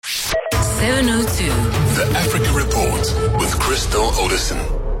702. The Africa Report with Crystal Odison.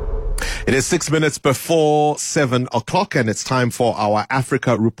 It is 6 minutes before 7 o'clock, and it's time for our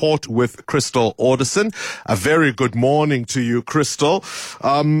Africa Report with Crystal Odison. A very good morning to you, Crystal.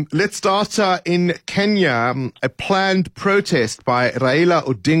 Let's start in Kenya. A planned protest by Raila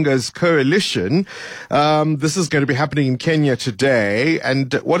Odinga's coalition. This is going to be happening in Kenya today.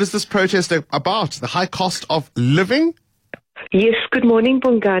 And what is this protest about? The high cost of living? Yes, good morning,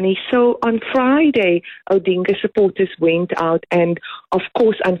 Bongani. So on Friday, Odinga supporters went out and, of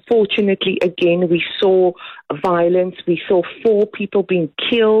course, unfortunately, again, we saw violence. We saw 4 people being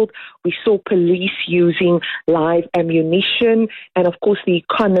killed. We saw police using live ammunition. And, of course, the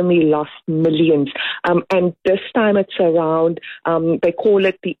economy lost millions. And this time it's around, they call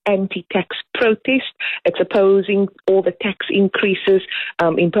it the anti-tax protest. It's opposing all the tax increases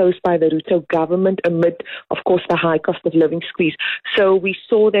imposed by the Ruto government amid, of course, the high cost of living squeeze. So we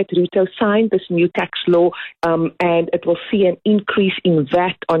saw that Ruto signed this new tax law and it will see an increase in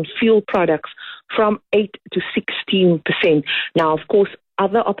VAT on fuel products from 8 to 16%. Now, of course,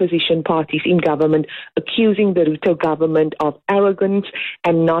 other opposition parties in government accusing the Ruto government of arrogance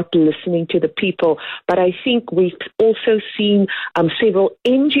and not listening to the people. But I think we've also seen several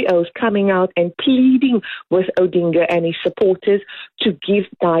NGOs coming out and pleading with Odinga and his supporters to give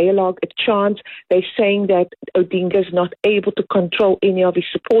dialogue a chance. They're saying that Odinga is not able to control any of his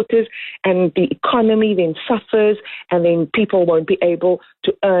supporters and the economy then suffers and then people won't be able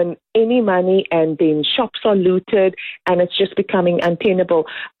to earn any money and then shops are looted and it's just becoming untenable.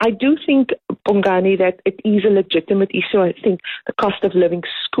 I do think, Bongani, that it is a legitimate issue. I think the cost of living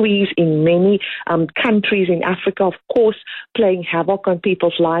squeeze in many countries in Africa, of course, playing havoc on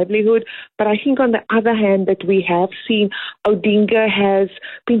people's livelihood. But I think on the other hand that we have seen Odinga has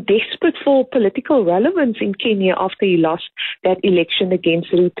been desperate for political relevance in Kenya after he lost that election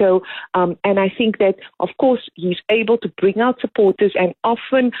against Ruto. And I think that, of course, he's able to bring out supporters and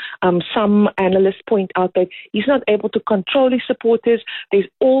often some analysts point out that he's not able to control his supporters. There's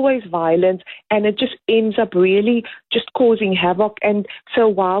always violence and it just ends up really just causing havoc. And so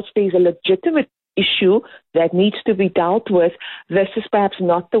whilst there's a legitimate issue that needs to be dealt with, this is perhaps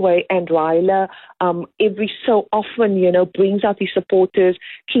not the way. And Raila, every so often, brings out his supporters,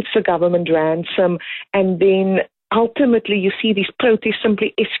 keeps the government ransom, and then ultimately you see these protests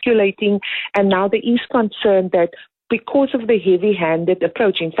simply escalating. And now there is concern that because of the heavy-handed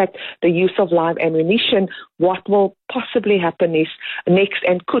approach, in fact, the use of live ammunition, what will possibly happen is next,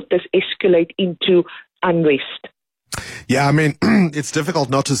 and could this escalate into unrest? Yeah, I mean, it's difficult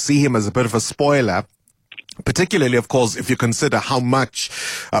not to see him as a bit of a spoiler. Particularly, of course, if you consider how much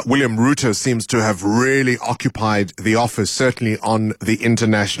William Ruto seems to have really occupied the office, certainly on the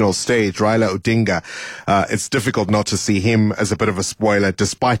international stage, Raila Odinga. It's difficult not to see him as a bit of a spoiler,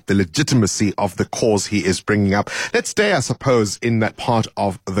 despite the legitimacy of the cause he is bringing up. Let's stay, I suppose, in that part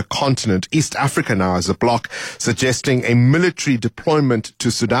of the continent. East Africa now as a bloc, suggesting a military deployment to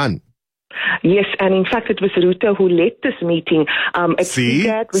Sudan. Yes, and in fact, it was Ruto who led this meeting.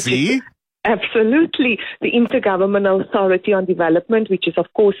 Absolutely. The Intergovernmental Authority on Development, which is, of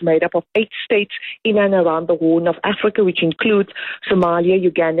course, made up of 8 states in and around the Horn of Africa, which includes Somalia,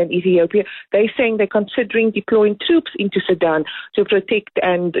 Uganda, and Ethiopia. They're saying they're considering deploying troops into Sudan to protect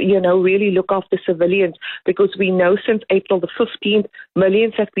and, really look after civilians, because we know since April the 15th,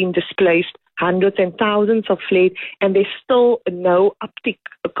 millions have been displaced. Hundreds and thousands have fled, and there's still no uptick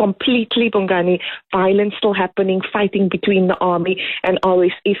completely, Bongani. Violence still happening, fighting between the army and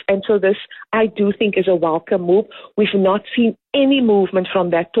RSF. And so this, I do think, is a welcome move. We've not seen any movement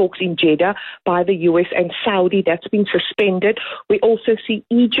from that talks in Jeddah by the US and Saudi. That's been suspended. We also see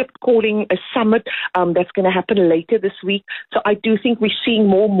Egypt calling a summit that's going to happen later this week. So I do think we're seeing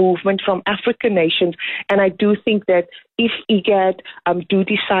more movement from African nations. And I do think that if IGAD do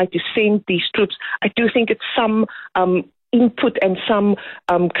decide to send these troops, I do think it's some input and some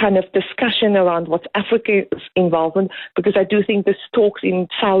kind of discussion around what's Africa's involvement, because I do think these talks in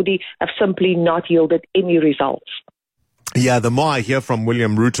Saudi have simply not yielded any results. Yeah, the more I hear from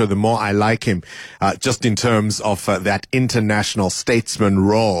William Ruto, the more I like him, just in terms of that international statesman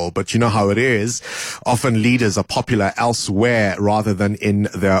role. But you know how it is. Often leaders are popular elsewhere rather than in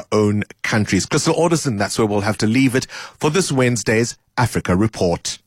their own countries. Crystal Odison, that's where we'll have to leave it for this Wednesday's Africa Report.